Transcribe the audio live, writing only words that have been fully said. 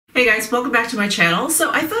Hey guys, welcome back to my channel.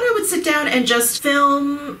 So I thought I would sit down and just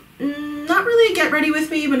film, not really a get ready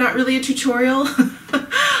with me, but not really a tutorial.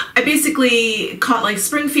 I basically caught like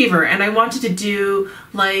spring fever and I wanted to do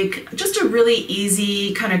like just a really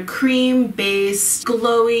easy kind of cream based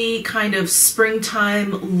glowy kind of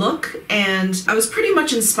springtime look, and I was pretty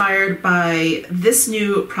much inspired by this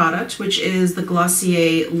new product, which is the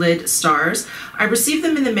Glossier Lidstars. I received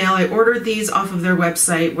them in the mail. I ordered these off of their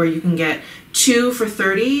website where you can get 2 for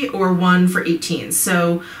 $30 or 1 for $18.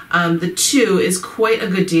 So the 2 is quite a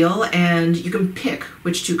good deal, and you can pick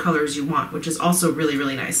which 2 colors you want, which is also really,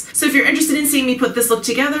 really nice. So if you're interested in seeing me put this look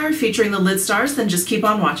together featuring the Lidstars, then just keep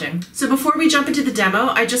on watching. So before we jump into the demo,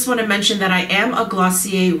 I just want to mention that I am a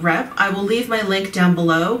Glossier rep. I will leave my link down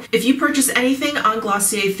below. If you purchase anything on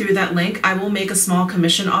Glossier through that link, I will make a small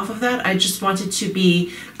commission off of that. I just wanted to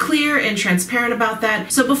be clear and transparent about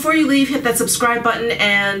that. So before you leave, hit that subscribe button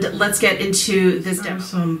and let's get into this demo.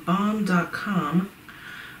 Some balm.com.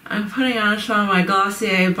 I'm putting on some of my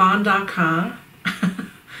Glossier balm.com.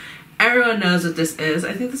 Everyone knows what this is.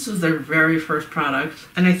 I think this was their very first product,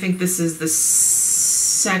 and I think this is the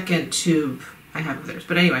second tube I have of theirs.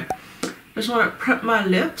 But anyway, I just want to prep my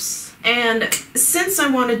lips. And since I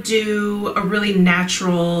want to do a really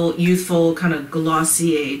natural, youthful, kind of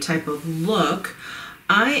Glossier type of look,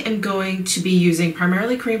 I am going to be using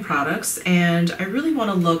primarily cream products, and I really want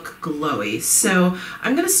to look glowy. So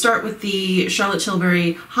I'm going to start with the Charlotte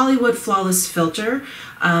Tilbury Hollywood Flawless Filter.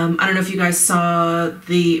 I don't know if you guys saw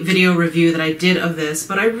the video review that I did of this,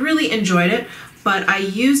 but I really enjoyed it. But I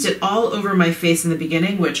used it all over my face in the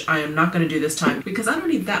beginning, which I am not going to do this time because I don't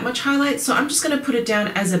need that much highlight. So I'm just going to put it down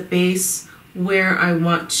as a base where I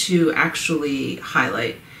want to actually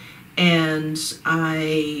highlight. And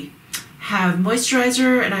I have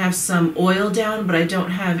moisturizer and I have some oil down, but I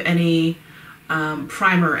don't have any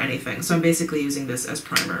primer or anything. So I'm basically using this as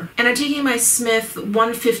primer. And I'm taking my Smith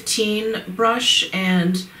 115 brush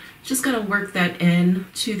and just gonna work that in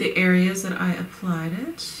to the areas that I applied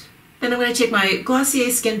it. Then I'm going to take my Glossier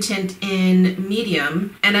Skin Tint in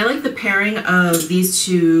medium, and I like the pairing of these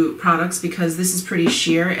two products because this is pretty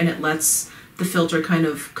sheer and it lets the filter kind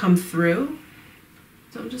of come through.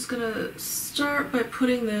 So I'm just going to start by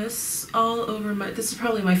putting this all over my, this is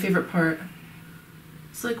probably my favorite part.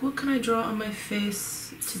 It's like, what can I draw on my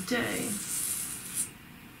face today?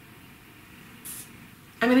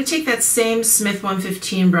 I'm going to take that same Smith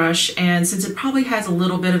 115 brush, and since it probably has a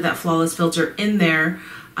little bit of that flawless filter in there,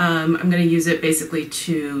 I'm going to use it basically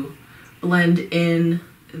to blend in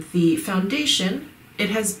the foundation. It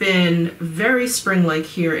has been very spring-like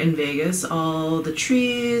here in Vegas. All the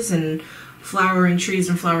trees and flowering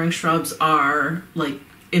shrubs are like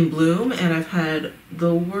in bloom, and I've had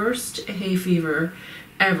the worst hay fever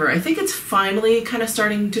ever. I think it's finally kind of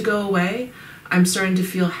starting to go away. I'm starting to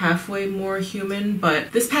feel halfway more human,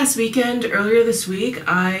 but this past weekend, earlier this week,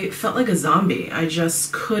 I felt like a zombie. I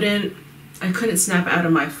just couldn't snap out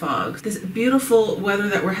of my fog. This beautiful weather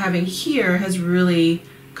that we're having here has really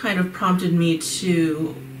kind of prompted me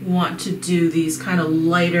to want to do these kind of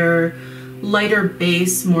lighter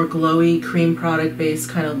base, more glowy cream product based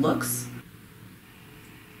kind of looks.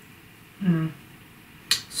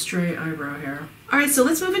 Stray eyebrow hair. Alright, so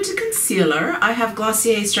let's move into concealer. I have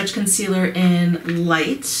Glossier Stretch Concealer in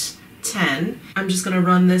Light 10. I'm just going to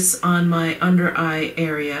run this on my under eye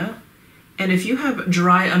area. And if you have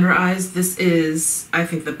dry under eyes, this is, I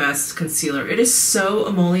think, the best concealer. It is so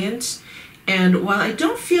emollient. And while I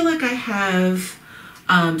don't feel like I have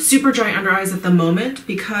super dry under eyes at the moment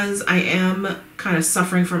because I am kind of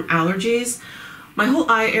suffering from allergies, my whole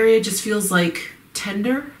eye area just feels like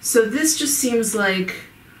tender. So this just seems like,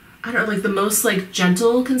 I don't know, like the most like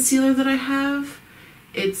gentle concealer that I have.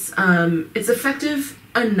 It's effective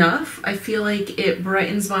enough. I feel like it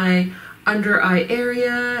brightens my under eye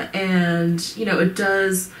area, and you know, it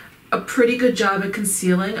does a pretty good job at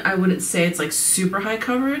concealing. I wouldn't say it's like super high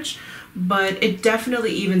coverage, but it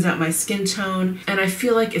definitely evens out my skin tone, and I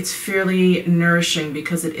feel like it's fairly nourishing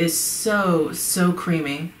because it is so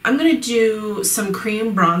creamy. I'm gonna do some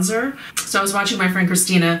cream bronzer. So I was watching my friend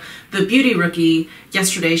Christina, the beauty rookie,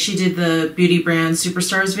 yesterday. She did the Beauty Brand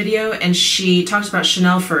Superstars video, and she talked about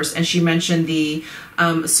Chanel first, and she mentioned the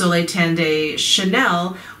Soleil Tende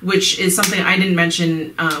Chanel, which is something I didn't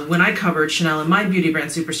mention when I covered Chanel in my Beauty Brand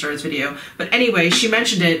Superstars video. But anyway, she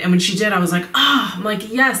mentioned it, and when she did, I was like, ah, I'm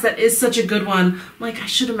like, yes, that is such a good one. I'm like, I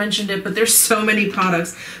should have mentioned it, but there's so many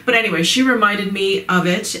products. But anyway, she reminded me of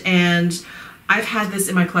it, and I've had this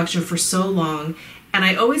in my collection for so long, and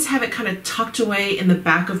I always have it kind of tucked away in the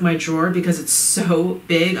back of my drawer because it's so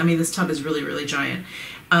big. I mean, this tub is really, really giant.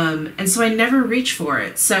 And so I never reach for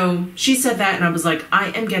it. So she said that and I was like,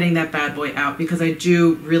 I am getting that bad boy out because I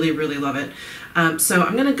do really, really love it. So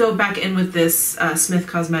I'm gonna go back in with this Smith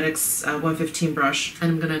Cosmetics 115 brush,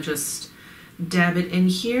 and I'm gonna just dab it in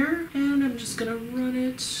here, and I'm just gonna run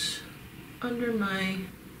it under my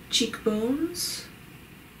cheekbones.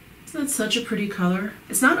 Isn't that such a pretty color?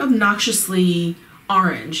 It's not obnoxiously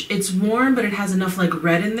orange. It's warm, but it has enough like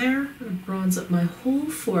red in there. I'm gonna bronze up my whole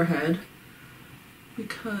forehead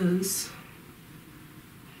because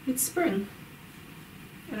it's spring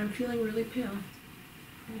and I'm feeling really pale.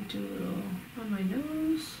 Let me do a little on my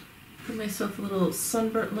nose. Give myself a little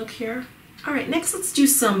sunburnt look here. All right, next let's do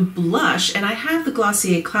some blush, and I have the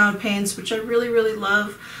Glossier Cloud Paints, which I really, really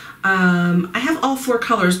love. I have all 4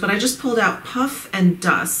 colors, but I just pulled out Puff and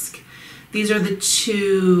Dusk. These are the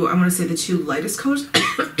two, I want to say the 2 lightest colors.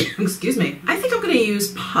 Excuse me. I think I'm going to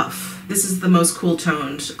use Puff. This is the most cool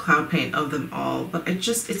toned cloud paint of them all, but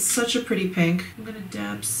it's such a pretty pink. I'm going to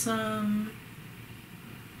dab some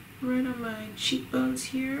right on my cheekbones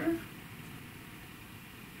here.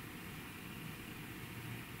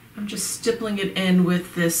 I'm just stippling it in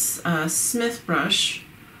with this Smith brush,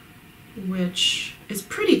 which is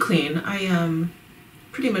pretty clean. I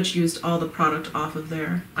pretty much used all the product off of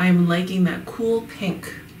there. I am liking that cool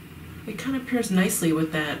pink. It kind of pairs nicely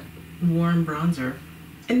with that warm bronzer.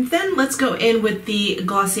 And then let's go in with the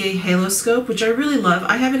Glossier Halo Scope, which I really love.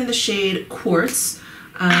 I have it in the shade Quartz.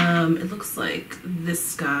 It looks like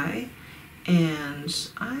this guy. And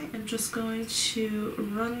I am just going to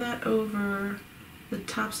run that over the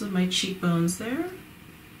tops of my cheekbones there.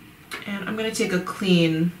 And I'm going to take a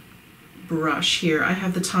clean brush here. I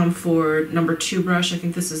have the Tom Ford number 2 brush. I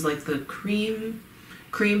think this is like the cream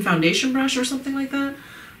foundation brush or something like that.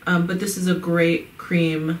 But this is a great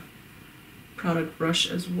cream product brush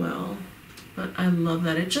as well. But I love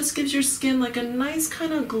that. It just gives your skin like a nice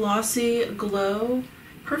kind of glossy glow.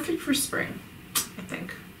 Perfect for spring, I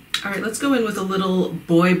think. All right, let's go in with a little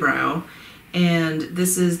boy brow. And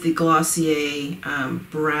this is the Glossier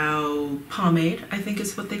Brow Pomade, I think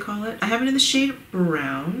is what they call it. I have it in the shade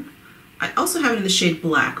Brown. I also have it in the shade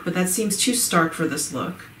Black, but that seems too stark for this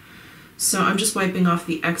look. So I'm just wiping off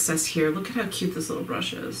the excess here. Look at how cute this little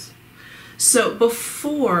brush is. So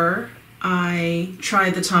before I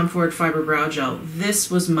tried the Tom Ford Fiber Brow Gel,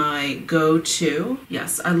 this was my go-to.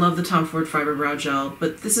 Yes, I love the Tom Ford Fiber Brow Gel,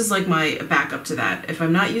 but this is like my backup to that. If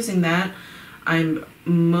I'm not using that, I'm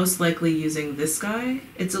most likely using this guy.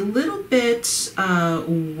 It's a little bit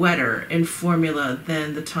wetter in formula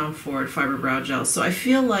than the Tom Ford Fiber Brow Gel. So I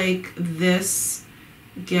feel like this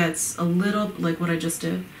gets a little, like what I just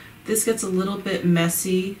did, this gets a little bit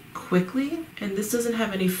messy quickly, and this doesn't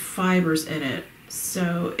have any fibers in it.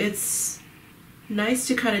 So it's nice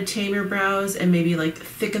to kind of tame your brows and maybe like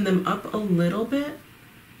thicken them up a little bit,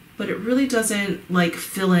 but it really doesn't like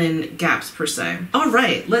fill in gaps per se. All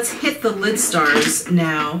right, let's hit the lid stars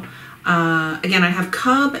now. Again, I have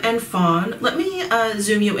Cub and Fawn. Let me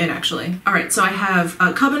zoom you in actually. All right, so I have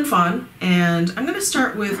Cub and Fawn, and I'm gonna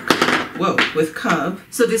start with, with Cub.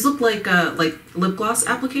 So these look like lip gloss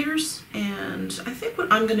applicators, and I think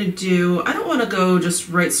what I'm gonna do, I don't wanna go just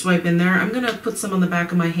right swipe in there. I'm gonna put some on the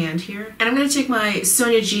back of my hand here. And I'm gonna take my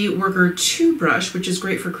Sonia G Worker 2 brush, which is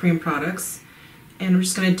great for cream products, and I'm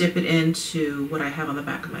just gonna dip it into what I have on the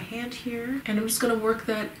back of my hand here. And I'm just gonna work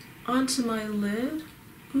that onto my lid.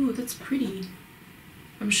 Ooh, that's pretty.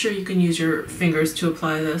 I'm sure you can use your fingers to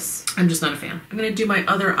apply this. I'm just not a fan. I'm gonna do my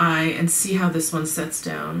other eye and see how this one sets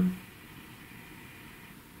down.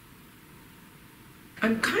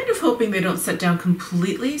 I'm kind of hoping they don't set down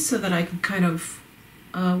completely so that I can kind of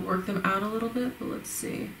work them out a little bit, but let's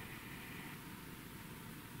see.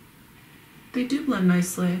 They do blend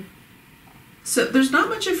nicely. So there's not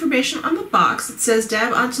much information on the box. It says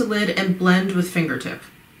dab onto lid and blend with fingertip.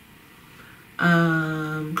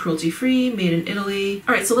 Cruelty-free, made in Italy.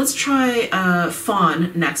 All right, so let's try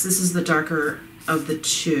Fawn next. This is the darker of the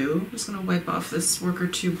two. I'm just gonna wipe off this Worker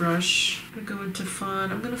 2 brush. I'm gonna go into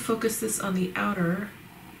Fawn. I'm gonna focus this on the outer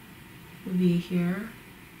V here.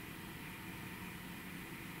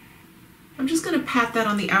 I'm just gonna pat that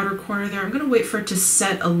on the outer corner there. I'm gonna wait for it to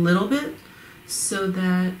set a little bit so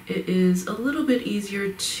that it is a little bit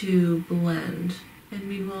easier to blend. And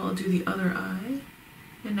meanwhile, I'll do the other eye.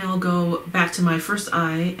 And now I'll go back to my first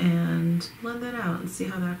eye and blend that out and see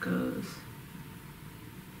how that goes.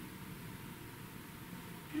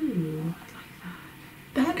 Ooh, I like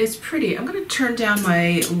that. That is pretty. I'm gonna turn down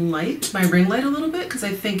my light, my ring light a little bit, because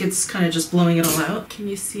I think it's kind of just blowing it all out. Can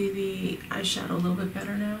you see the eyeshadow a little bit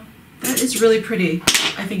better now? That is really pretty.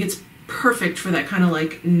 I think it's perfect for that kind of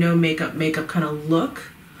like no makeup kind of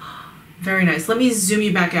look. Very nice. Let me zoom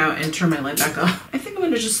you back out and turn my light back off. I think I'm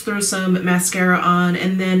gonna just throw some mascara on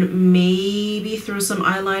and then maybe throw some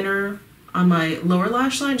eyeliner on my lower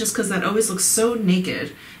lash line, just because that always looks so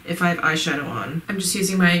naked if I have eyeshadow on. I'm just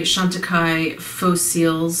using my Chantecaille Faux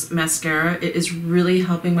Cils mascara. It is really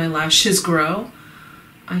helping my lashes grow.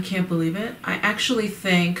 I can't believe it. I actually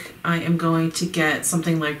think I am going to get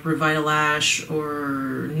something like Revitalash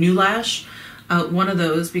or New Lash, one of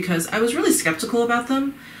those, because I was really skeptical about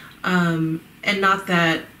them. And not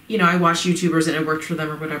that, you know, I watch YouTubers and it worked for them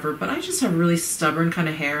or whatever, but I just have really stubborn kind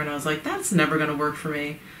of hair and I was like, that's never gonna work for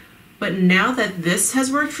me. But now that this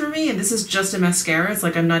has worked for me, and this is just a mascara, it's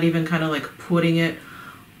like I'm not even kind of like putting it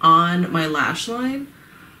on my lash line,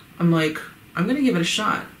 I'm like, I'm gonna give it a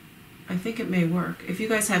shot. I think it may work. If you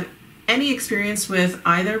guys have any experience with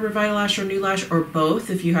either Revitalash or New Lash or both,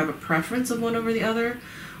 if you have a preference of one over the other,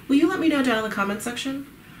 will you let me know down in the comment section?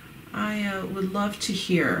 I would love to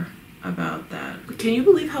hear about that. Can you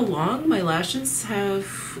believe how long my lashes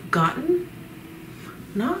have gotten?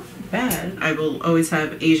 Not bad. I will always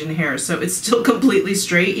have Asian hair, so it's still completely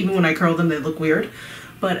straight. Even when I curl them, they look weird.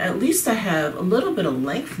 But at least I have a little bit of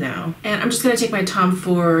length now. And I'm just gonna take my Tom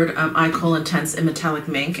Ford Eye Kohl Intense in Metallic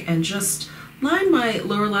Mink and just line my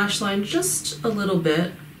lower lash line just a little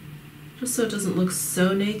bit, just so it doesn't look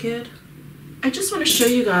so naked. I just want to show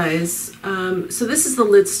you guys, so this is the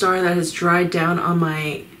Lidstar that has dried down on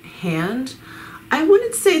my hand. I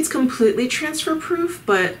wouldn't say it's completely transfer proof,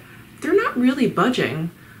 but they're not really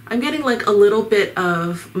budging. I'm getting like a little bit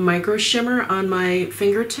of micro shimmer on my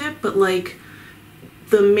fingertip, but like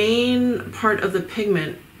the main part of the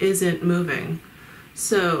pigment isn't moving.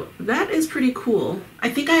 So that is pretty cool. I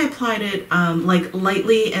think I applied it like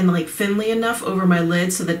lightly and like thinly enough over my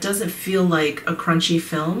lid so that it doesn't feel like a crunchy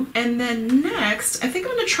film. And then next, I think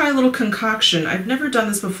I'm gonna try a little concoction. I've never done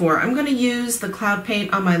this before. I'm gonna use the cloud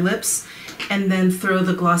paint on my lips and then throw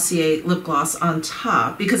the Glossier lip gloss on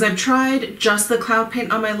top, because I've tried just the cloud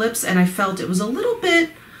paint on my lips and I felt it was a little bit,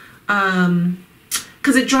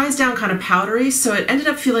 because it dries down kind of powdery, so it ended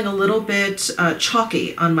up feeling a little bit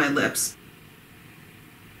chalky on my lips.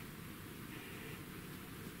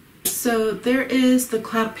 So there is the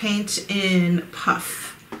cloud paint in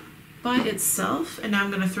Puff by itself, and now I'm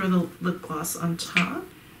going to throw the lip gloss on top.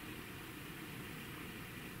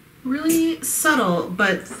 Really subtle,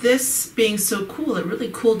 but this being so cool, it really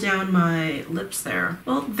cooled down my lips there.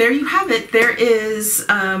 Well, there you have it. There is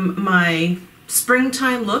my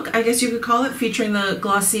springtime look, I guess you could call it, featuring the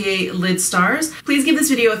Glossier Lidstars. Please give this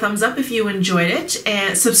video a thumbs up if you enjoyed it,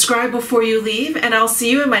 and subscribe before you leave, and I'll see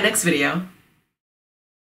you in my next video.